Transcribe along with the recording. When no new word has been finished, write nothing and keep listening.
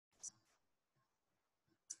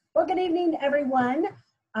Well, good evening, everyone.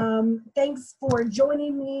 Thanks for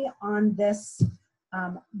joining me on this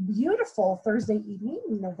beautiful Thursday evening,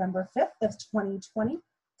 November 5th of 2020,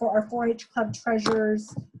 for our 4-H Club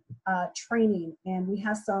Treasures training. And we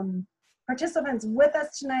have some participants with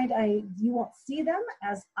us tonight. You won't see them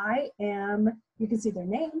as I am, you can see their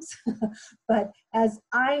names, but as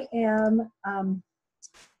I am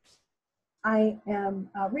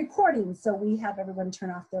recording, so we have everyone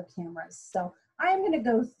turn off their cameras. So I am going to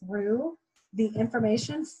go through the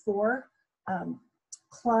information for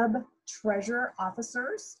club treasurer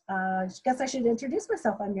officers. I guess I should introduce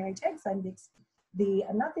myself. I'm Mary Teggs. I'm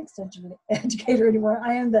I'm not the extension educator anymore.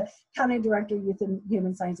 I am the County Director, Youth and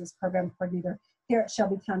Human Sciences Program Coordinator here at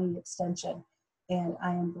Shelby County Extension. And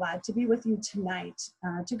I am glad to be with you tonight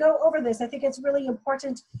to go over this. I think it's really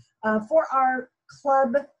important for our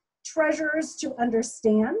club treasurers to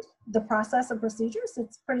understand the process and procedures.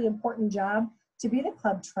 It's a pretty important job to be the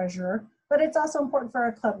club treasurer, but it's also important for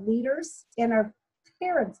our club leaders and our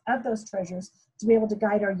parents of those treasurers to be able to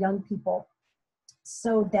guide our young people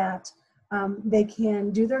so that they can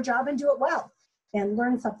do their job and do it well and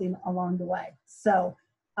learn something along the way. So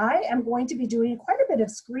I am going to be doing quite a bit of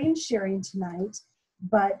screen sharing tonight,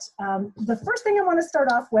 but the first thing I want to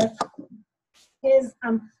start off with is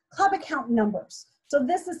club account numbers. So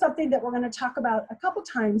this is something that we're going to talk about a couple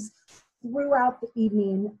times throughout the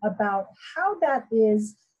evening about how that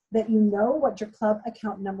is that you know what your club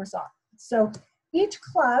account numbers are. So each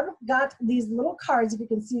club got these little cards. If you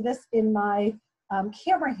can see this in my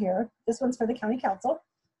camera here, this one's for the county council.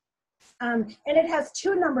 And it has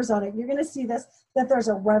two numbers on it. You're going to see this, that there's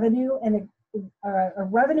a revenue and a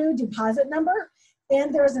revenue deposit number,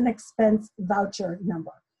 and there's an expense voucher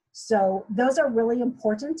number. So those are really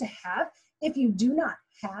important to have. If you do not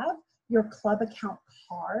have your club account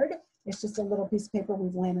card, it's just a little piece of paper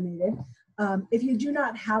we've laminated. If you do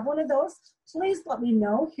not have one of those, please let me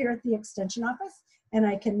know here at the extension office, and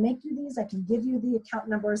I can make you these. I can give you the account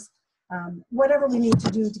numbers, whatever we need to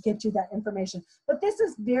do to get you that information. But this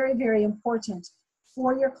is very, very important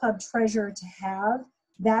for your club treasurer to have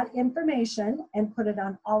that information and put it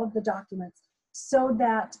on all of the documents so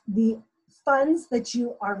that the funds that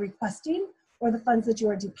you are requesting or the funds that you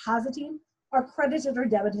are depositing are credited or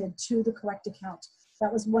debited to the correct account.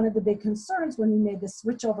 That was one of the big concerns when we made the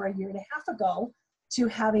switch over a year and a half ago to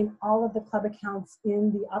having all of the club accounts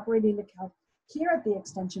in the operating account here at the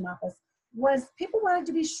extension office, was people wanted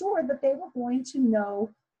to be sure that they were going to know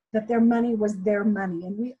that their money was their money.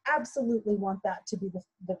 And we absolutely want that to be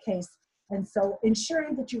the case. And so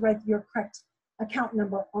ensuring that you write your correct account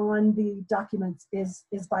number on the documents is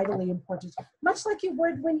vitally important, much like you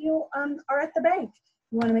would when you are at the bank.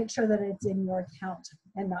 You want to make sure that it's in your account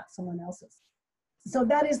and not someone else's. So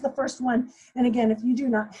that is the first one. And again, if you do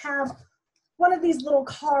not have one of these little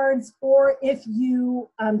cards, or if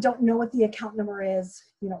you don't know what the account number is,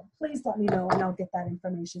 please let me know and I'll get that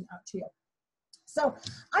information out to you. So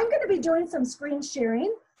I'm going to be doing some screen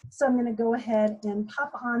sharing. So I'm going to go ahead and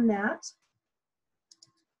pop on that.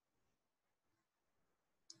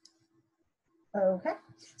 Okay,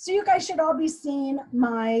 so you guys should all be seeing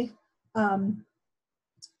my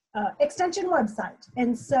extension website.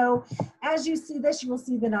 And so as you see this, you will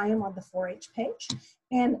see that I am on the 4-H page.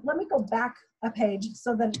 And let me go back a page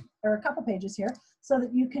so that, or a couple pages here, so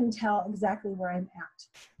that you can tell exactly where I'm at.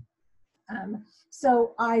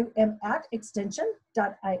 So I am at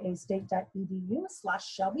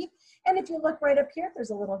extension.iastate.edu/Shelby. And if you look right up here, there's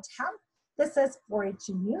a little tab that says 4-H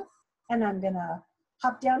and Youth. And I'm gonna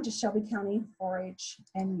hop down to Shelby County 4-H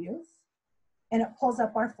and Youth. And it pulls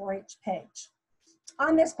up our 4-H page.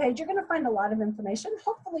 On this page, you're going to find a lot of information.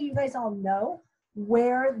 Hopefully, you guys all know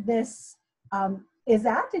where this is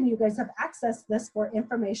at, and you guys have accessed this for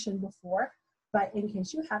information before. But in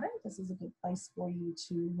case you haven't, this is a good place for you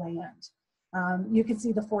to land. You can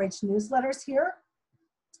see the 4-H newsletters here.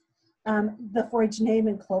 The 4-H name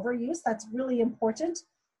and clover use, that's really important,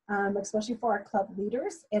 especially for our club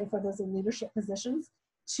leaders and for those in leadership positions,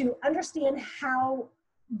 to understand how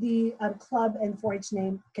the club and 4-H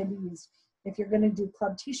name can be used. If you're going to do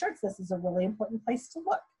club t-shirts, this is a really important place to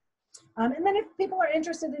look. And then if people are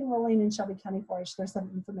interested in enrolling in Shelby County 4-H, there's some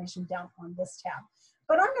information down on this tab.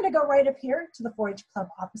 But I'm going to go right up here to the 4-H club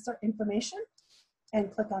officer information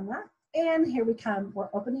and click on that. And here we come. We're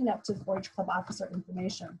opening up to the 4-H club officer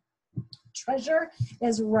information. Treasure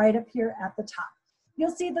is right up here at the top. You'll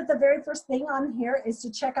see that the very first thing on here is to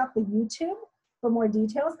check out the YouTube for more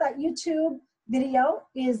details. That YouTube video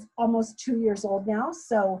is almost 2 years old now,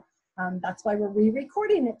 so That's why we're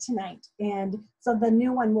re-recording it tonight. And so the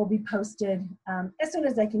new one will be posted as soon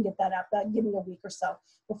as I can get that up. Give me a week or so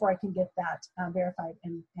before I can get that verified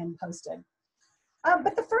and posted.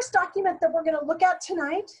 But the first document that we're going to look at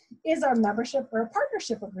tonight is our membership or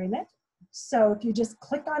partnership agreement. So if you just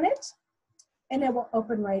click on it, and it will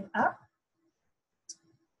open right up.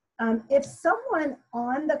 If someone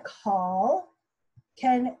on the call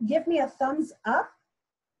can give me a thumbs up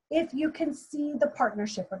if you can see the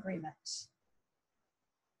partnership agreement.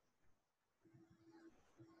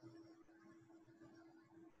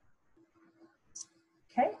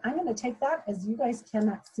 Okay, I'm going to take that as you guys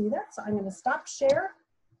cannot see that. So I'm going to stop share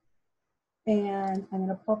and I'm going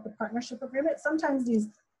to pull up the partnership agreement. Sometimes these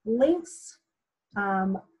links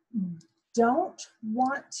don't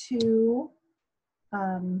want to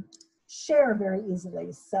share very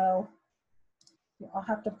easily. So you'll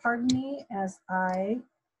have to pardon me as I,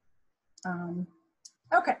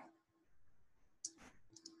 okay.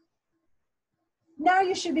 Now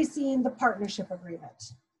you should be seeing the partnership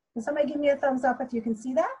agreement. Can somebody give me a thumbs up if you can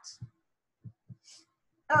see that?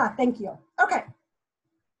 Ah, thank you. Okay.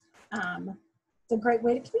 It's a great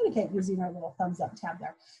way to communicate using our little thumbs up tab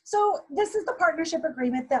there. So this is the partnership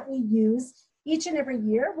agreement that we use each and every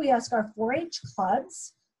year. We ask our 4-H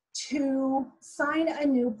clubs to sign a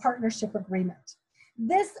new partnership agreement.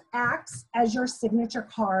 This acts as your signature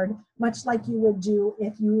card, much like you would do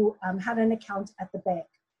if you had an account at the bank.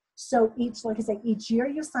 So like I say, each year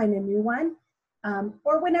you sign a new one,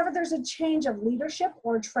 or whenever there's a change of leadership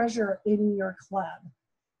or treasurer in your club.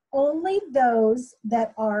 Only those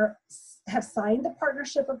that have signed the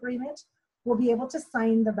partnership agreement will be able to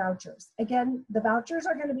sign the vouchers. Again, the vouchers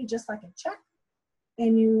are going to be just like a check,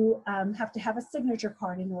 and you have to have a signature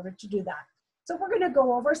card in order to do that. So we're going to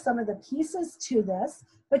go over some of the pieces to this,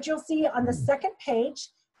 but you'll see on the second page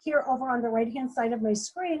here over on the right-hand side of my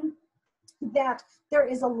screen that there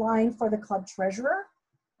is a line for the club treasurer,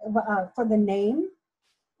 for the name,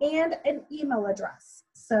 and an email address.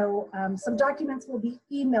 So some documents will be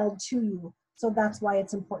emailed to you. So that's why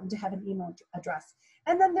it's important to have an email address.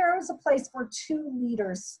 And then there is a place for 2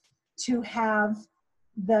 leaders to have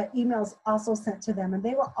the emails also sent to them. And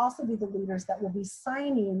they will also be the leaders that will be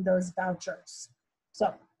signing those vouchers.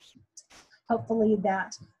 So hopefully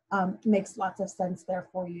that makes lots of sense there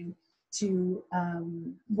for you to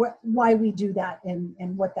why we do that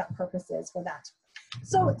and what that purpose is for that.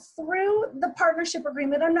 So through the partnership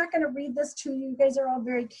agreement, I'm not going to read this to you. You guys are all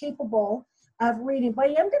very capable of reading, but I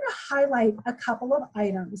am going to highlight a couple of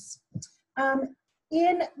items.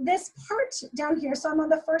 In this part down here, so I'm on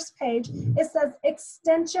the first page, it says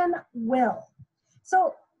extension will.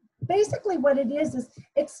 So basically what it is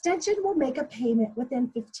extension will make a payment within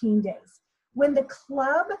 15 days. When the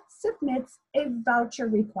club submits a voucher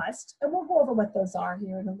request, and we'll go over what those are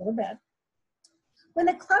here in a little bit. When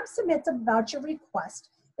the club submits a voucher request,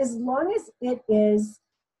 as long as it is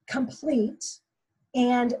complete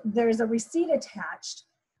and there's a receipt attached,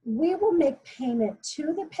 we will make payment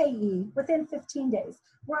to the payee within 15 days.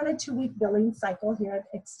 We're on a 2-week billing cycle here at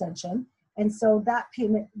Extension, and so that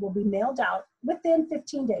payment will be mailed out within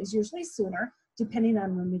 15 days, usually sooner, depending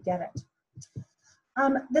on when we get it.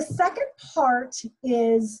 The second part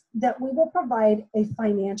is that we will provide a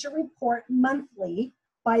financial report monthly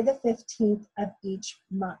by the 15th of each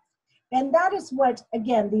month. And that is what,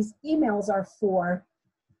 again, these emails are for,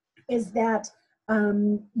 is that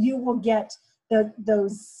you will get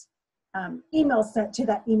those emails sent to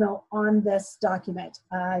that email on this document.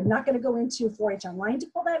 I'm not going to go into 4-H Online to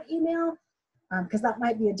pull that email because that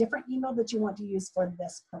might be a different email that you want to use for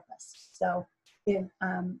this purpose. So if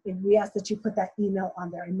we ask that you put that email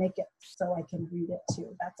on there and make it so I can read it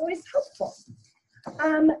too. That's always helpful.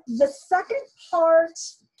 The second part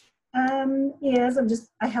is,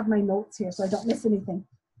 I have my notes here so I don't miss anything,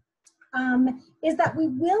 is that we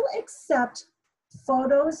will accept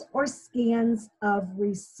photos or scans of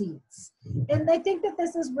receipts. And I think that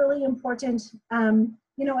this is really important.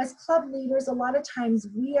 You know, as club leaders, a lot of times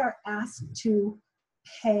we are asked to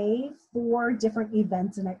pay for different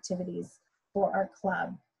events and activities for our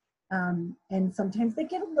club. And sometimes they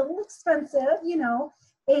get a little expensive, you know,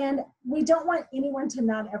 and we don't want anyone to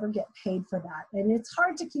not ever get paid for that. And it's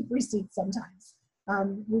hard to keep receipts sometimes.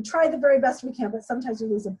 We try the very best we can, but sometimes we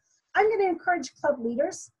lose them. I'm going to encourage club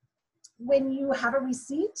leaders, when you have a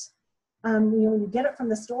receipt, you know, when you get it from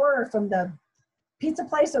the store or from the pizza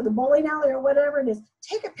place or the bowling alley or whatever it is,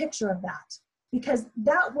 take a picture of that, because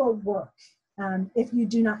that will work if you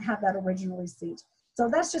do not have that original receipt. So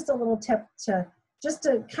that's just a little tip to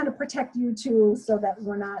kind of protect you too, so that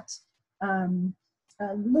we're not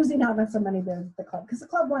losing out on some money to the club, because the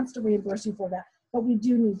club wants to reimburse you for that. but we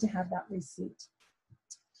do need to have that receipt.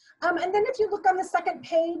 And then if you look on the second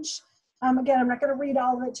page, again, I'm not going to read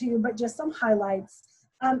all of it to you, but just some highlights.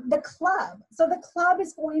 The club. So the club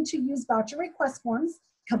is going to use voucher request forms,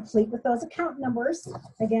 complete with those account numbers.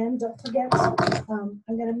 Again, don't forget, I'm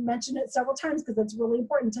going to mention it several times because it's really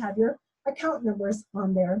important to have your account numbers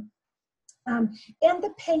on there. And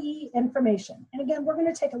the payee information. And again, we're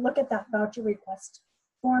going to take a look at that voucher request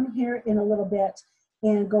form here in a little bit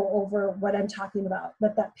and go over what I'm talking about.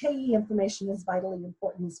 But that payee information is vitally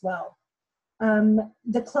important as well.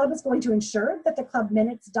 The club is going to ensure that the club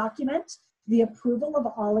minutes document the approval of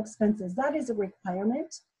all expenses. That is a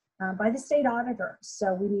requirement by the state auditor.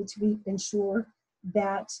 So we need to ensure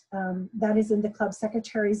that that is in the club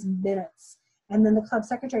secretary's minutes. And then the club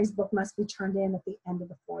secretary's book must be turned in at the end of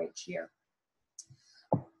the 4-H year.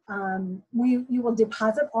 You will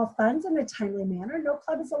deposit all funds in a timely manner. No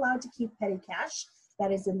club is allowed to keep petty cash.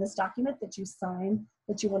 That is in this document that you sign,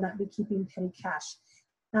 that you will not be keeping petty cash.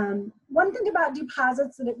 One thing about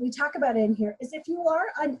deposits that we talk about in here is if you are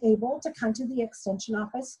unable to come to the extension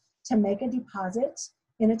office to make a deposit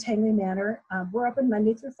in a timely manner, we're open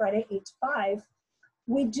Monday through Friday, 8 to 5.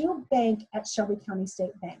 We do bank at Shelby County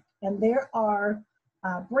State Bank, and there are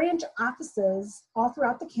branch offices all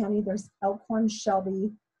throughout the county. There's Elkhorn,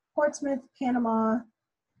 Shelby, Portsmouth, Panama,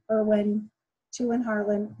 Irwin, 2 in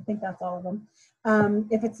Harlan. I think that's all of them.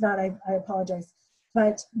 If it's not, I apologize.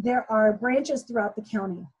 But there are branches throughout the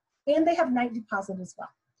county, and they have night deposit as well.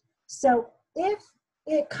 So if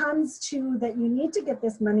it comes to that you need to get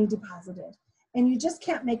this money deposited and you just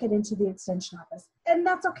can't make it into the extension office, and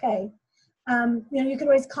that's okay. You know, you can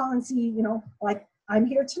always call and see, you know, like I'm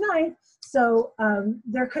here tonight. So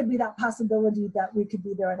there could be that possibility that we could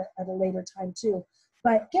be there at a later time too.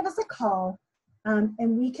 But give us a call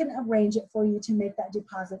and we can arrange it for you to make that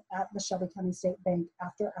deposit at the Shelby County State Bank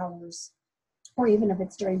after hours, or even if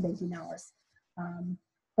it's during banking hours.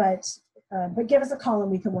 But give us a call and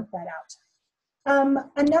we can work that out.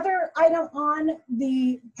 Another item on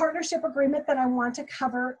the partnership agreement that I want to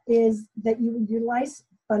cover is that you utilize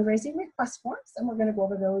fundraising request forms, and we're going to go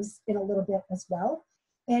over those in a little bit as well.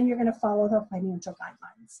 And you're going to follow the financial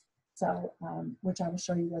guidelines, so which I will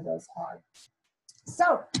show you where those are.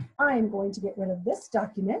 So I'm going to get rid of this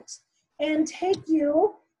document and take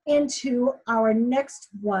you into our next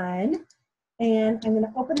one. And I'm going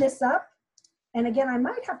to open this up. And again, I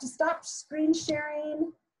might have to stop screen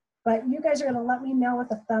sharing, but you guys are going to let me know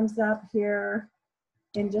with a thumbs up here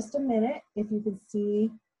in just a minute if you can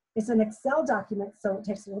see. It's an Excel document, so it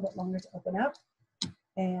takes a little bit longer to open up.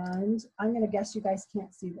 And I'm going to guess you guys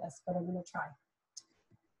can't see this, but I'm going to try.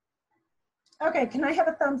 Okay, can I have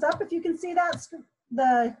a thumbs up if you can see that,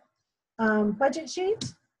 the budget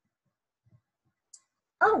sheet?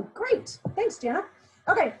 Oh, great. Thanks, Jana.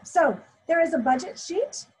 Okay, so there is a budget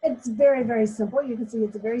sheet. It's very, very simple. You can see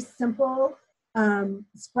it's a very simple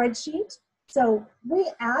spreadsheet. So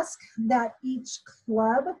we ask that each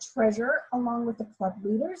club treasurer, along with the club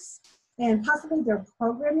leaders and possibly their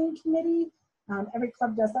programming committee, every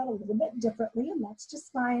club does that a little bit differently, and that's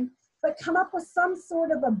just fine, but come up with some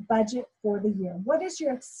sort of a budget for the year. What is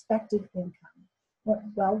your expected income?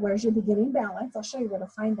 Well, where's your beginning balance? I'll show you where to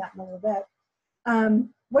find that in a little bit.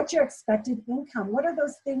 What's your expected income? What are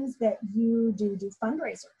those things that you do? Do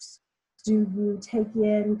fundraisers? Do you take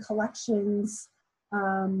in collections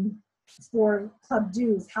for club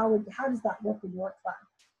dues? How does that work in your club?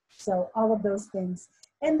 So all of those things.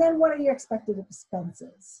 And then what are your expected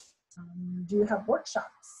expenses? Do you have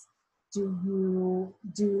workshops? Do you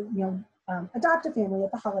adopt a family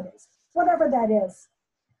at the holidays? Whatever that is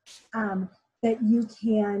that you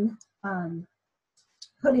can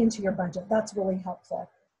put into your budget. That's really helpful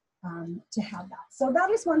to have that. So that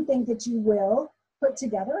is one thing that you will put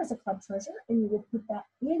together as a club treasurer, and you will put that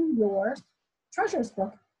in your treasurer's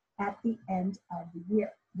book at the end of the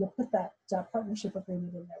year. You'll put that partnership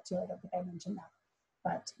agreement in there too. I don't think I mentioned that,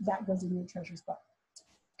 but that goes in your treasurer's book.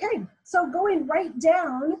 Okay, so going right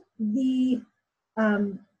down the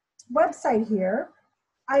website here,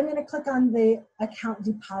 I'm going to click on the account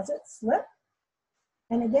deposit slip.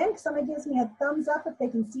 And again, somebody gives me a thumbs up if they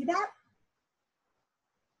can see that.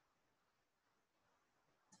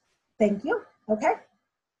 Thank you. Okay.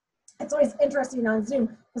 It's always interesting on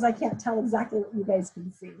Zoom because I can't tell exactly what you guys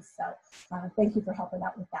can see. So thank you for helping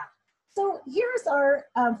out with that. So here's our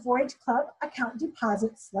 4-H Club account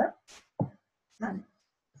deposit slip.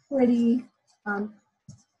 Pretty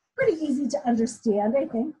easy to understand, I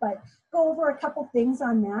think, but go over a couple things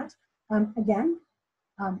on that. Again,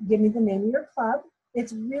 give me the name of your club.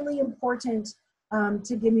 It's really important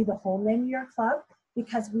to give me the whole name of your club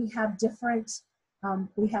because we have different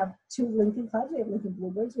We have 2 Lincoln clubs. We have Lincoln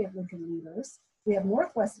Bluebirds, we have Lincoln Leaders, we have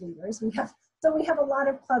Northwest Leaders. So we have a lot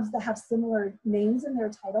of clubs that have similar names in their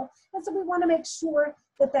title. And so we want to make sure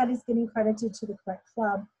that that is getting credited to the correct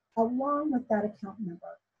club along with that account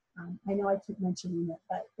number. I know I keep mentioning it,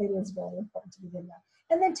 but it is really important to begin there.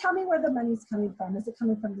 And then tell me where the money's coming from. Is it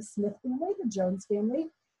coming from the Smith family, the Jones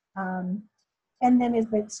family? And then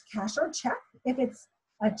if it's cash or check, if it's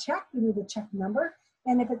a check, you need the check number.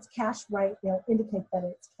 And if it's cash, right, they'll indicate that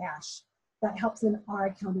it's cash. That helps in our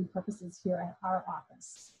accounting purposes here at our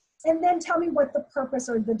office. And then tell me what the purpose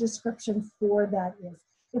or the description for that is.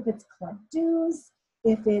 If it's club dues,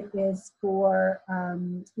 if it is for,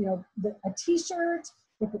 you know, a t-shirt,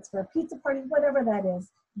 if it's for a pizza party, whatever that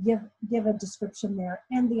is, give a description there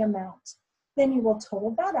and the amount. Then you will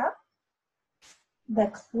total that up. The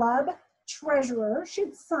club treasurer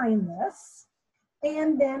should sign this.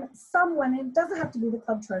 And then someone, it doesn't have to be the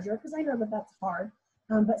club treasurer because I know that that's hard,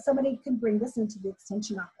 but somebody can bring this into the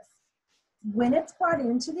extension office. When it's brought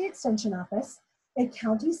into the extension office, a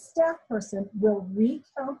county staff person will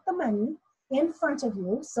recount the money in front of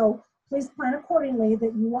you. So please plan accordingly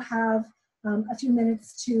that you will have a few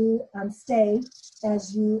minutes to stay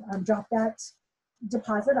as you drop that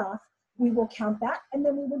deposit off. We will count that and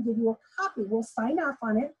then we will give you a copy. We'll sign off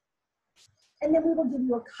on it and then we will give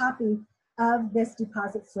you a copy of this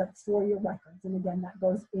deposit slip for your records. And again, that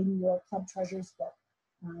goes in your club treasurer's book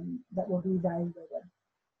that will be evaluated.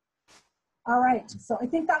 All right, so I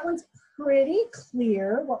think that one's pretty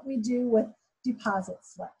clear what we do with deposit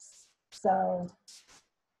slips. So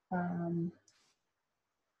I'm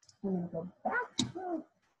gonna go back.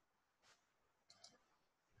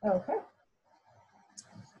 Okay.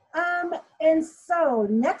 And so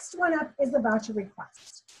next one up is the voucher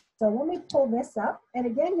request. So let me pull this up. And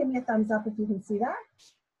again, give me a thumbs up if you can see that.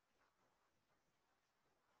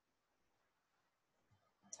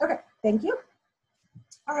 Okay, thank you.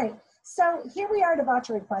 All right, so here we are to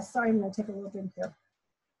voucher request. Sorry, I'm gonna take a little drink here.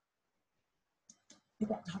 I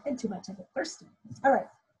got talking too much, I get thirsty. All right.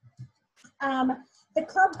 The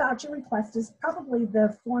club voucher request is probably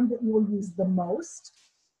the form that you will use the most.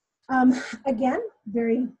 Again,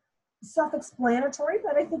 very self-explanatory,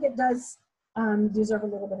 but I think it does deserve a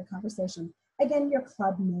little bit of conversation. Again, your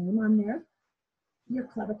club name on there, your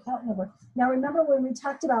club account number. Now remember when we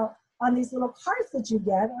talked about on these little cards that you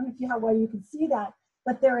get, I don't know if you have, well, you can see that,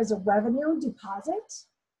 but there is a revenue deposit,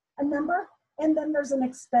 a number, and then there's an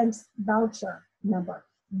expense voucher number.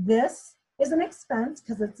 This is an expense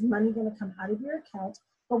because it's money going to come out of your account,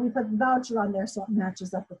 but we put voucher on there so it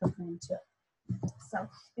matches up with the form too. So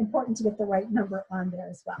important to get the right number on there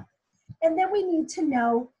as well. And then we need to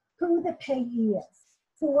know who the payee is.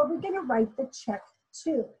 Who are we going to write the check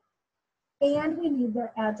to? And we need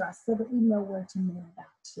their address so that we know where to mail that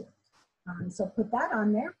to. So put that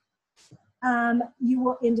on there. You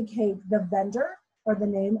will indicate the vendor or the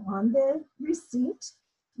name on the receipt,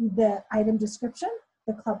 the item description,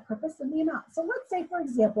 the club purpose, and the amount. So let's say, for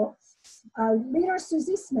example, Leader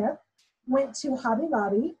Susie Smith went to Hobby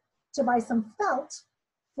Lobby to buy some felt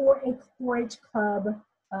for a 4-H club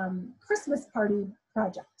Christmas party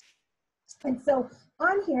project. And so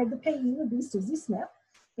on here, the payee would be Susie Smith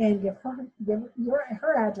and give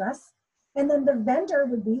her address. And then the vendor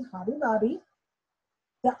would be Hobby Lobby.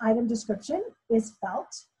 The item description is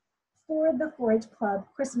felt for the 4-H club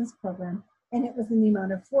Christmas program. And it was in the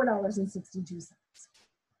amount of $4.62.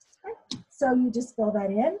 Okay. So you just fill that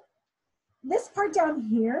in. This part down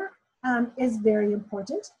here is very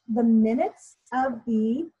important. The minutes of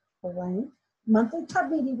the monthly club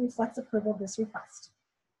meeting reflects approval of this request.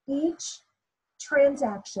 Each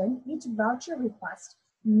transaction, each voucher request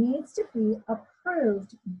needs to be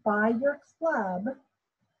approved by your club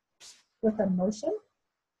with a motion,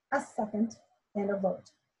 a second, and a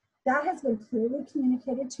vote. That has been clearly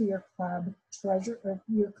communicated to your club treasurer,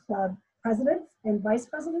 your club presidents and vice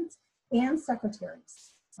presidents and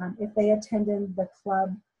secretaries if they attended the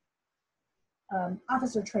club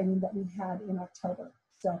officer training that we had in October.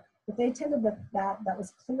 So if they attended that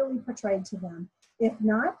was clearly portrayed to them. If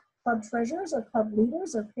not, club treasurers or club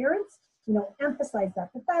leaders or parents, emphasize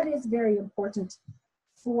that. But that is very important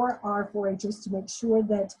for our 4-Hers to make sure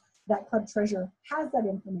that that club treasurer has that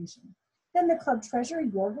information. Then the club treasurer,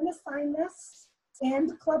 you're going to sign this,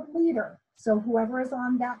 and club leader. So whoever is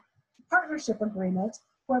on that partnership agreement,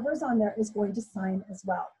 whoever is on there is going to sign as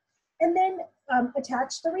well. And then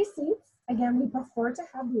attach the receipts. Again, we prefer to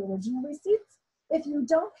have the original receipts. If you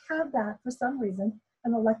don't have that for some reason,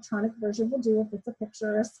 an electronic version will do. If it's a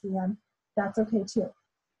picture or a scan, that's okay too.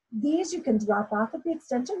 These you can drop off at the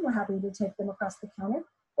extension. We're happy to take them across the counter.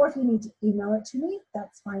 Or if you need to email it to me,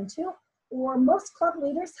 that's fine too. or most club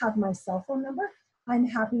leaders have my cell phone number. I'm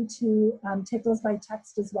happy to take those by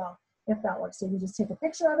text as well, if that works. So you just take a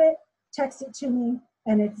picture of it, text it to me,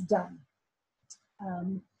 and it's done.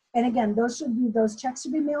 And again, those checks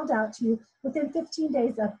should be mailed out to you within 15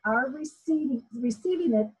 days of our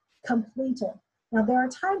receiving it completed. Now, there are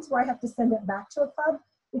times where I have to send it back to a club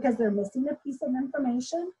because they're missing a piece of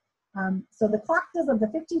information. So the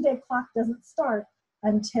 15-day clock doesn't start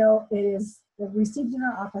until it is received in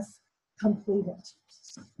our office completed.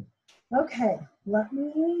 Okay, let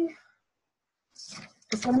me,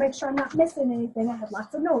 just want to make sure I'm not missing anything. I have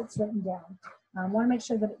lots of notes written down. I want to make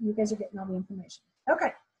sure that you guys are getting all the information.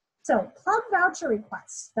 Okay, so club voucher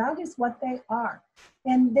requests, that is what they are.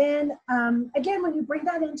 And then again, when you bring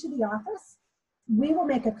that into the office, we will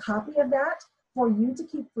make a copy of that for you to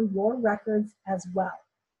keep for your records as well,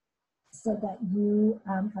 so that you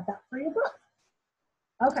have that for your book.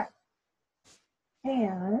 Okay,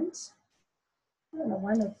 and I don't know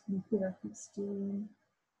why my computer keeps doing.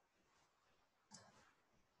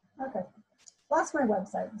 Okay, lost my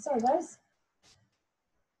website. Sorry, guys.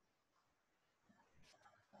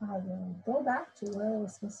 I will go back to where I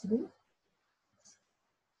was supposed to be.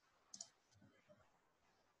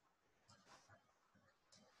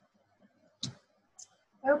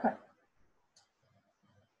 Okay.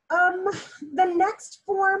 The next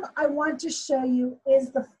form I want to show you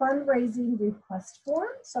is the fundraising request form.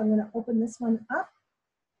 So I'm going to open this one up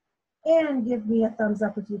and give me a thumbs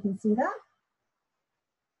up if you can see that.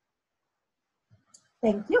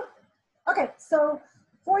 Thank you. Okay, so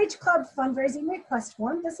 4-H Club fundraising request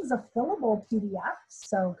form. This is a fillable PDF,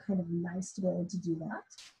 so kind of nice to be able to do that.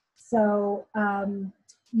 So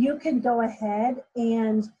you can go ahead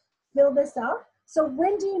and fill this out. So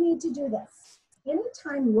when do you need to do this?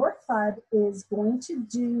 Anytime your club is going to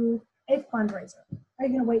do a fundraiser. Are you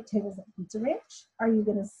going to wait tables at Pizza Ranch? Are you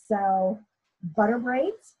going to sell butter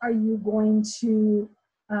braids? Are you going to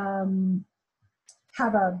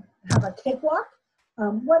have a cakewalk?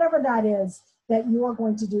 Whatever that is that you are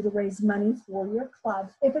going to do to raise money for your club.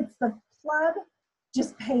 If it's the club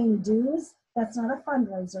just paying dues, that's not a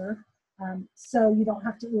fundraiser. So you don't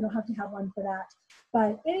have to have one for that.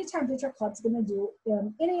 But anytime that your club's going to do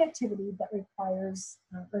any activity that requires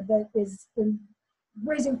or that is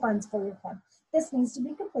raising funds for your club, this needs to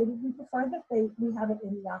be completed. We prefer that we have it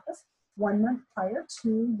in the office 1 month prior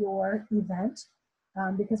to your event,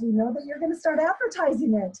 because we know that you're going to start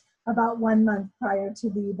advertising it about 1 month prior to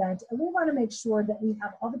the event, and we want to make sure that we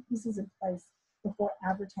have all the pieces in place before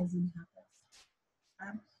advertising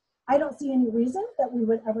happens. I don't see any reason that we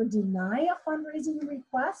would ever deny a fundraising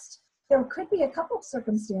request. There could be a couple of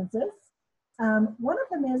circumstances. One of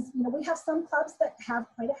them is, we have some clubs that have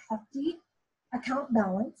quite a hefty account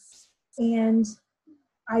balance, and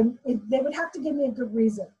they would have to give me a good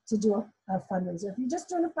reason to do a fundraiser. If you're just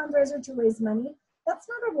doing a fundraiser to raise money, that's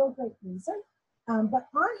not a real great reason. But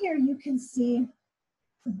on here, you can see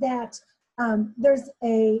that there's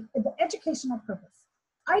the educational purpose.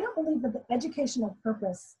 I don't believe that the educational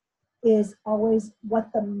purpose is always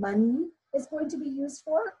what the money is going to be used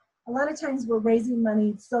for. A lot of times we're raising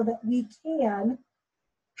money so that we can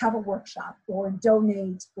have a workshop or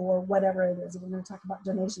donate or whatever it is. We're going to talk about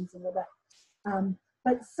donations in a little bit.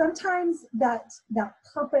 But sometimes that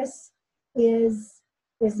purpose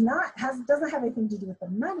doesn't have anything to do with the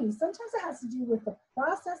money. Sometimes it has to do with the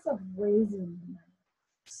process of raising the money.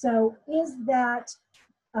 So is that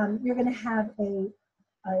you're going to have a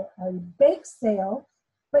bake sale,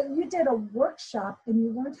 but you did a workshop and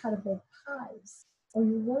you learned how to bake pies, or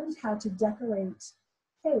you learned how to decorate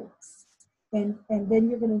cakes, and then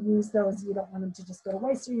you're going to use those. You don't want them to just go to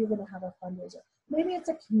waste, so you're going to have a fundraiser. Maybe it's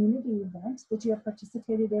a community event that you have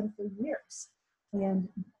participated in for years, and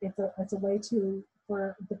it's a way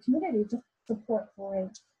for the community to support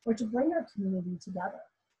 4-H or to bring our community together.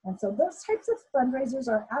 And so those types of fundraisers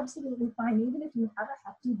are absolutely fine, even if you have a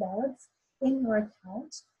hefty balance in your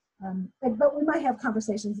account. But we might have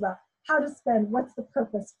conversations about how to spend, what's the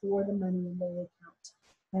purpose for the money in the account,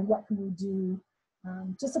 and what can we do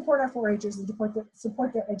to support our 4-Hers and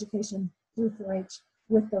support their education through 4-H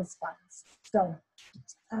with those funds. So,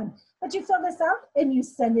 but you fill this out and you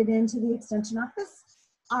send it into the extension office.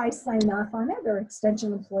 I sign off on it, or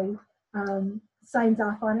extension employee signs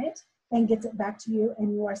off on it and gets it back to you,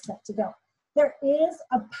 and you are set to go. There is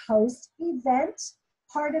a post-event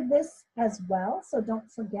part of this as well, so don't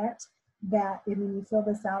forget that when you fill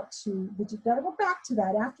this out that you've got to go back to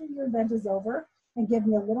that after your event is over and give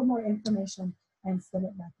me a little more information and send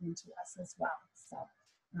it back into us as well. So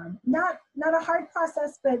not a hard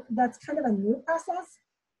process, but that's kind of a new process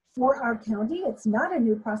for our county. It's not a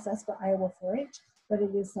new process for Iowa 4-H, but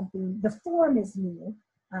it is something, the form is new,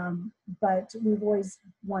 but we've always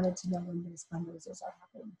wanted to know when those fundraisers are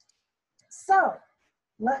happening. So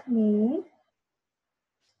let me,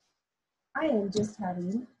 I am just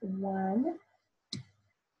having one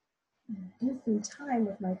goofy time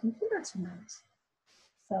with my computer tonight.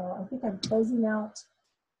 So I think I'm closing out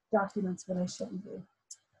documents when I shouldn't be.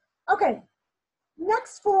 Okay,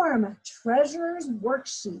 next form, treasurer's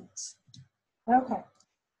worksheet. Okay,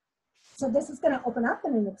 so this is going to open up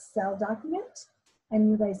in an Excel document, and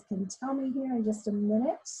you guys can tell me here in just a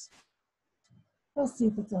minute. We'll see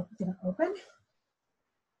if it's going to open.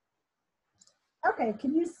 Okay,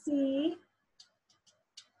 can you see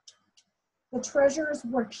the treasurer's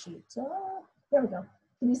worksheet? Oh, there we go.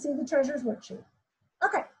 Can you see the treasurer's worksheet?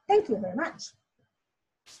 Okay, thank you very much.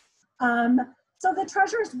 So the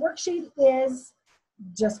treasurer's worksheet is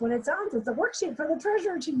just what it sounds. It's a worksheet for the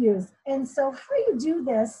treasurer to use. And so how you do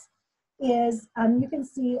this is you can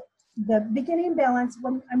see the beginning balance.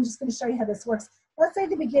 I'm just going to show you how this works. Let's say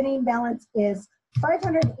the beginning balance is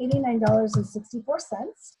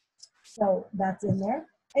 $589.64. So that's in there.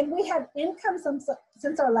 And we have income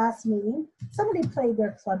since our last meeting. Somebody paid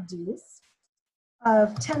their club dues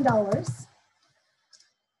of $10.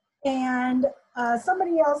 And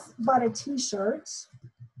somebody else bought a t-shirt,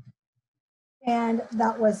 and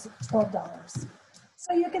that was $12.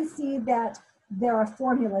 So you can see that there are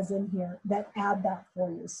formulas in here that add that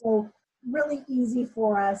for you. So really easy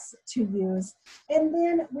for us to use. And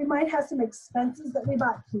then we might have some expenses that we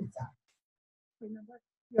bought pizza. Remember,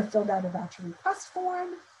 you filled out a voucher request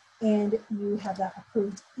form, and you have that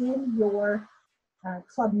approved in your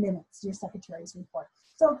club minutes, your secretary's report.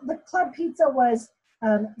 So the club pizza was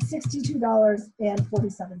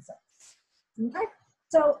 $62.47. Okay,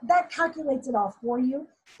 so that calculates it all for you.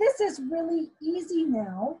 This is really easy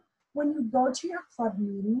now when you go to your club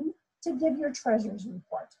meeting to give your treasurer's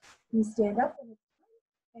report. You stand up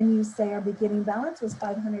and you say our beginning balance was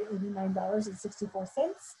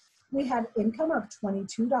 $589.64. We had income of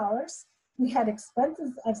 $22. We had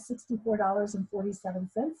expenses of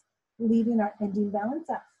 $64.47, leaving our ending balance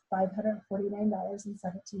at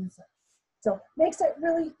 $549.17. So makes it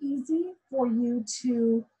really easy for you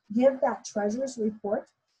to give that treasurer's report.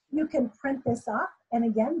 You can print this off, and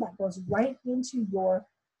again, that goes right into your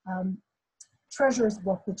treasurer's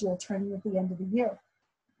book that you'll turn in at the end of the year.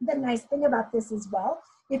 The nice thing about this as well,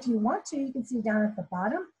 if you want to, you can see down at the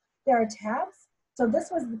bottom, there are tabs. So this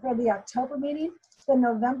was for the October meeting. The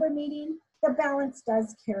November meeting, the balance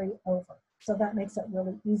does carry over. So that makes it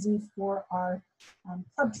really easy for our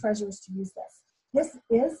club treasurers to use this. This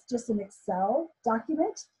is just an Excel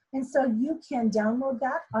document, and so you can download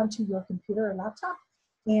that onto your computer or laptop,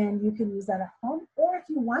 and you can use that at home. Or if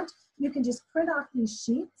you want, you can just print off these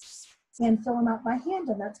sheets and fill them out by hand,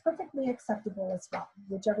 and that's perfectly acceptable as well,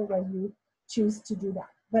 whichever way you choose to do that.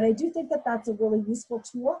 But I do think that that's a really useful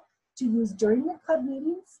tool to use during your club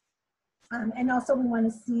meetings. And also we want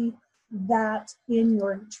to see that in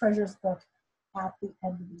your treasurer's book at the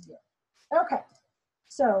end of the year. Okay.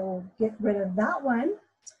 So get rid of that one.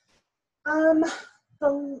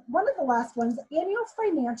 One of the last ones, annual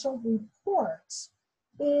financial report,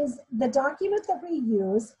 is the document that we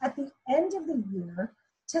use at the end of the year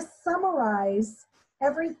to summarize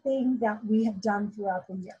everything that we have done throughout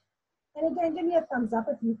the year. And again, give me a thumbs up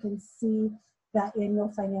if you can see that annual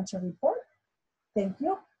financial report. Thank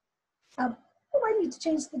you. Oh, I need to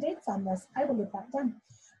change the dates on this. I will get that done.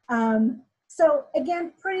 So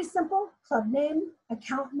again, pretty simple. Club name,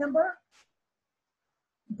 account number,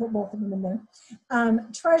 put both of them in there.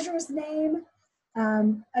 Treasurer's name,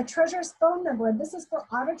 a treasurer's phone number, and this is for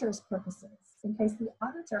auditor's purposes, in case the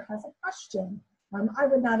auditor has a question. I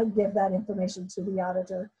would not give that information to the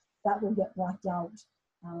auditor. That would get blocked out.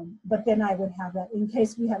 But then I would have that in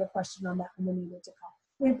case we had a question on that and we needed to call.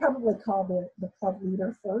 We'd probably call the club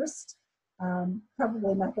leader first.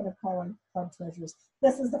 Probably not going to call on club treasurers.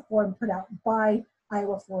 This is the form put out by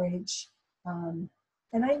Iowa 4-H. And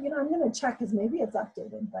I'm going to check because maybe it's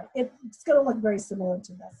updated, but it's going to look very similar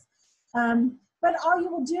to this. But all you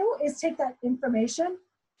will do is take that information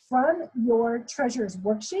from your treasurer's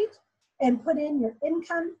worksheet and put in your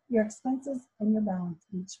income, your expenses, and your balance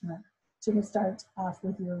each month. So you can start off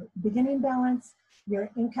with your beginning balance, your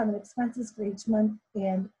income and expenses for each month,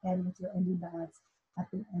 and end with your ending balance at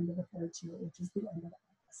the end of the third year, which is the end of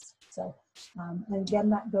August. So, and again,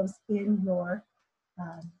 that goes in your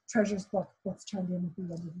treasurer's book that's turned in at the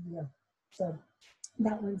end of the year. So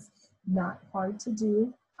that one's not hard to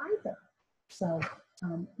do either. So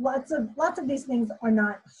lots of these things are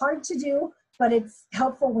not hard to do, but it's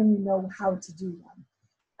helpful when you know how to do them.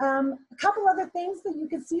 A couple other things that you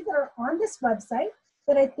can see that are on this website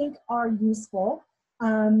that I think are useful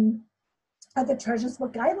are the Treasurer's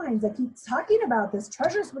Book guidelines. I keep talking about this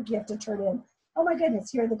Treasurer's Book you have to turn in. Oh my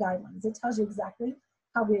goodness, here are the guidelines. It tells you exactly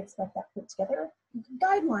how we expect that put together.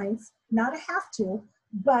 Guidelines, not a have to,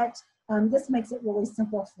 but this makes it really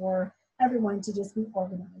simple for everyone to just be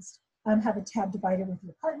organized. Have a tab divider with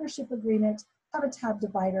your partnership agreement, have a tab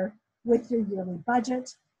divider with your yearly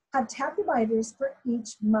budget, have tab dividers for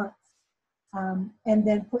each month, and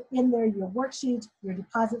then put in there your worksheet, your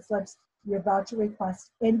deposit slips, your voucher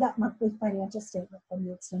request, and that monthly financial statement from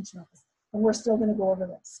the Extension Office. And we're still going to go over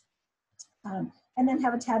this. And then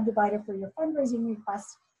have a tab divider for your fundraising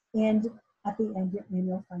request, and at the end, your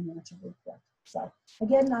annual financial report. So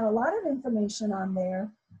again, not a lot of information on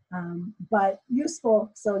there, but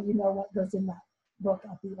useful so you know what goes in that book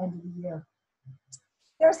at the end of the year.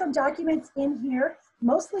 There are some documents in here,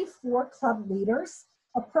 mostly for club leaders.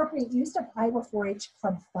 Appropriate use of Iowa 4-H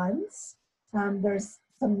club funds. There's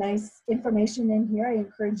some nice information in here. I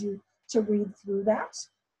encourage you to read through that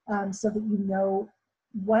so that you know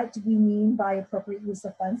what we mean by appropriate use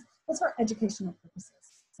of funds. It's for educational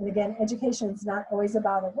purposes. And again, education is not always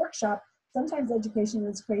about a workshop. Sometimes education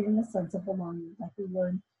is creating a sense of belonging, like we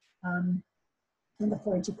learned in the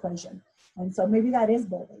 4-H equation. And so maybe that is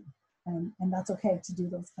building, and that's okay to do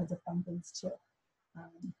those kinds of fun things too.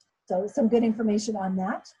 So some good information on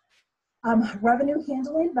that. Revenue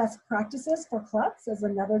handling best practices for clubs is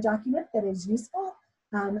another document that is useful.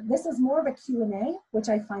 This is more of a Q&A, which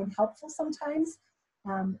I find helpful sometimes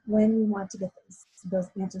when we want to get those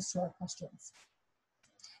answers to our questions.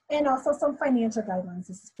 And also some financial guidelines.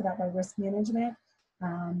 This is put out by Risk Management.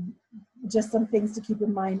 Just some things to keep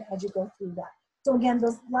in mind as you go through that. So again,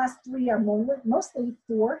 those last three are mostly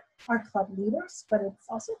for our club leaders, but it's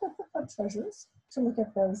also good for club treasurers to look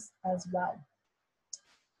at those as well.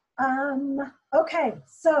 Okay,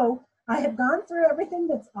 so I have gone through everything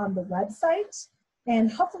that's on the website,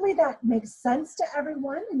 and hopefully that makes sense to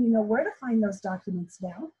everyone and you know where to find those documents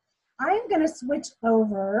now. I am going to switch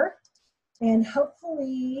over, and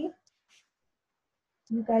hopefully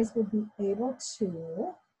you guys will be able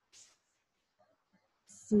to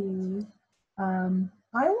see.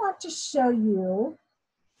 I want to show you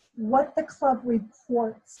what the club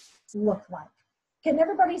reports look like. Can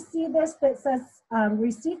everybody see this that says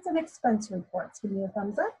receipts and expense reports? Give me a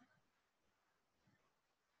thumbs up.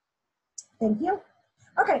 Thank you.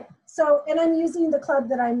 Okay, so, and I'm using the club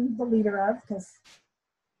that I'm the leader of because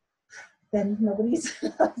then nobody's,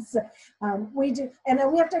 we do, and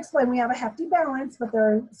then we have to explain, we have a hefty balance, but there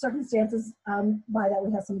are circumstances by that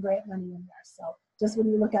we have some grant money in there. So just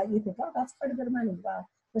when you look at it, you think, oh, that's quite a bit of money. Well,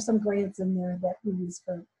 there's some grants in there that we use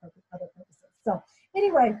for other purposes. So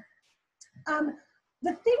anyway,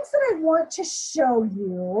 the things that I want to show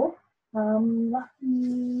you, let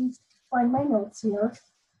me find my notes here.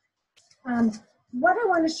 What I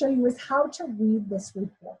want to show you is how to read this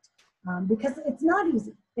report because it's not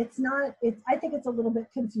easy. I think it's a little bit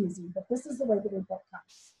confusing, but this is the way the report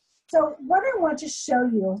comes. So what I want to show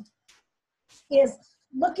you is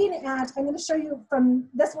looking at, I'm going to show you from,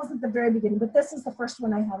 this wasn't the very beginning, but this is the first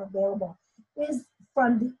one I have available, is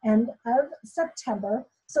from the end of September.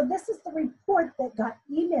 So this is the report that got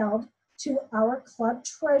emailed to our club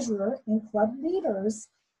treasurer and club leaders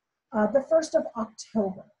the 1st of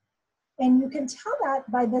October. And you can tell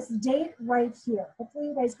that by this date right here. Hopefully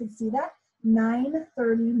you guys can see that,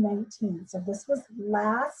 9/30/19. So this was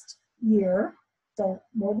last year, so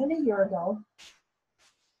more than a year ago.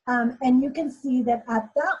 And you can see that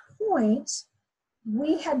at that point,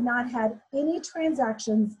 we had not had any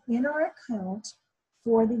transactions in our account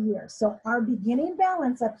for the year. So our beginning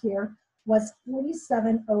balance up here was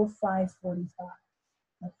 $47,05.45,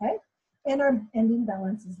 okay? And our ending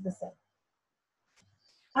balance is the same.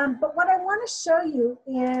 But what I want to show you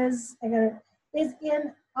is in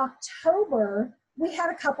October, we had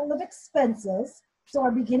a couple of expenses. So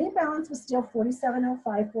our beginning balance was still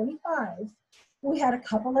 $47,05.45. We had a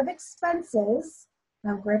couple of expenses,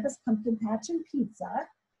 Grandpa's Pumpkin Patch and Pizza.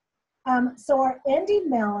 So our ending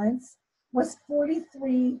balance was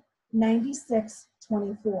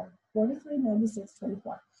 $43.96.24.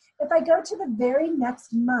 $43.96.24. If I go to the very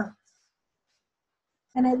next month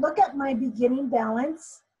and I look at my beginning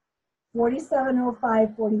balance,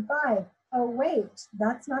 $47,05.45. Oh wait,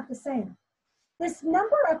 that's not the same. This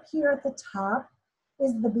number up here at the top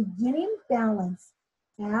is the beginning balance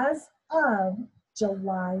as of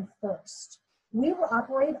July 1st. We will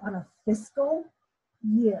operate on a fiscal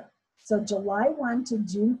year. So July 1 to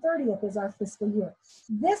June 30th is our fiscal year.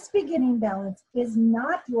 This beginning balance is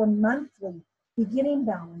not your monthly beginning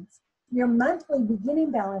balance. Your monthly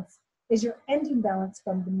beginning balance is your ending balance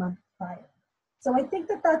from the month prior. So I think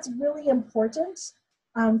that that's really important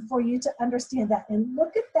for you to understand that. And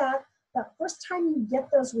look at that first time you get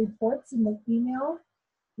those reports in the email,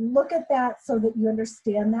 look at that so that you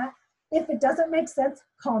understand that. If it doesn't make sense,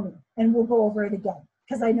 call me and we'll go over it again.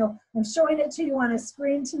 Because I know I'm showing it to you on a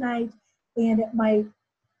screen tonight, and it might,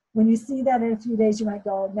 when you see that in a few days, you might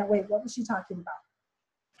go, no, wait, what was she talking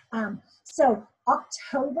about? So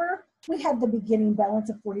October, we had the beginning balance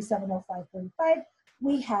of $47,0535.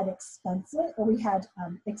 We had expenses,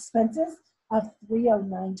 of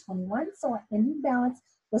 $309.21. So our ending balance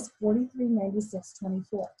was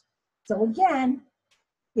 $43.96.24. So again,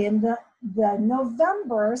 in the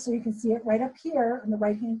November, so you can see it right up here in the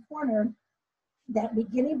right-hand corner, that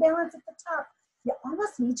beginning balance at the top, you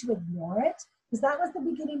almost need to ignore it because that was the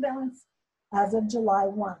beginning balance as of July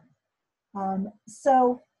 1.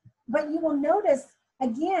 But you will notice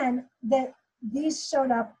again that these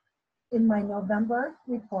showed up in my November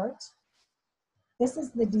report. This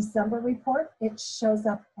is the December report. It shows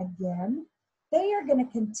up again. They are going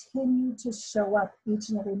to continue to show up each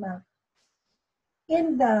and every month.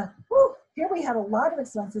 Here we have a lot of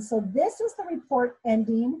expenses. So this is the report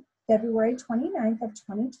ending February 29th of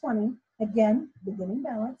 2020. Again, beginning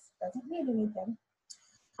balance, doesn't mean anything.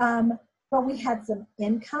 But we had some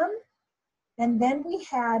income, and then we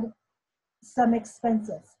had some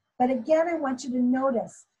expenses. But again, I want you to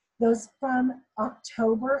notice those from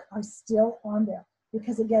October are still on there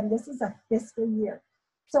because again, this is a fiscal year.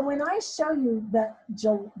 So when I show you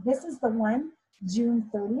this is the one, June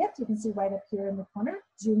 30th, you can see right up here in the corner,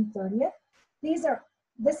 June 30th. This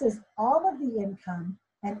is all of the income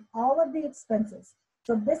and all of the expenses.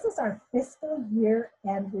 So this is our fiscal year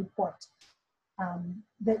end report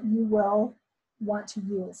that you will want to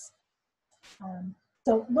use.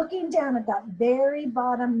 So looking down at that very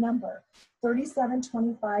bottom number,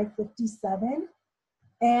 3725.57,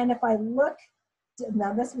 and if I look,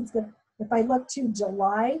 now this one's good. If I look to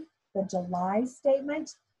July, the July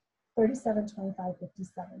statement,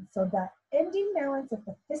 3725.57. So that ending balance at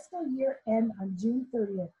the fiscal year end on June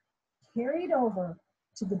 30th carried over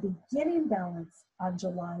to the beginning balance on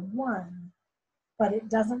July 1, but it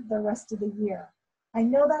doesn't the rest of the year. I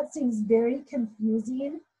know that seems very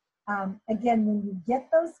confusing. Again, when you get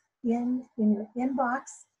those in your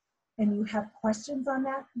inbox and you have questions on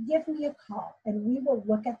that, give me a call and we will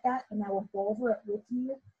look at that and I will go over it with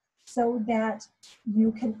you so that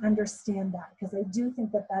you can understand that, because I do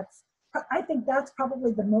think that I think that's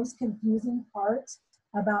probably the most confusing part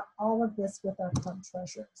about all of this with our club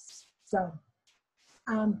treasurers. So,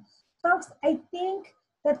 folks, I think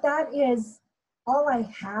that is all I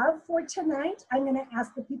have for tonight. I'm going to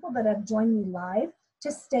ask the people that have joined me live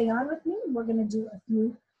to stay on with me. We're going to do a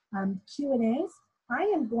few Q&As. I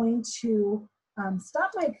am going to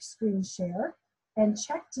stop my screen share and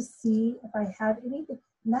check to see if I have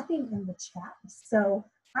nothing in the chat. So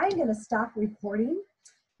I'm going to stop recording.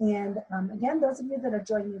 And again, those of you that are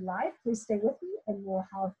joining me live, please stay with me and we'll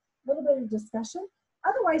have a little bit of discussion.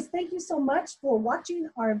 Otherwise, thank you so much for watching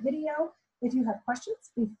our video. If you have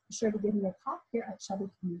questions, be sure to give me a call here at Shelby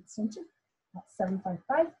Community Extension at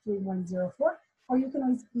 755-3104, or you can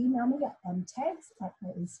always email me at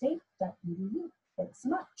mtags@iastate.edu. Thanks so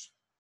much.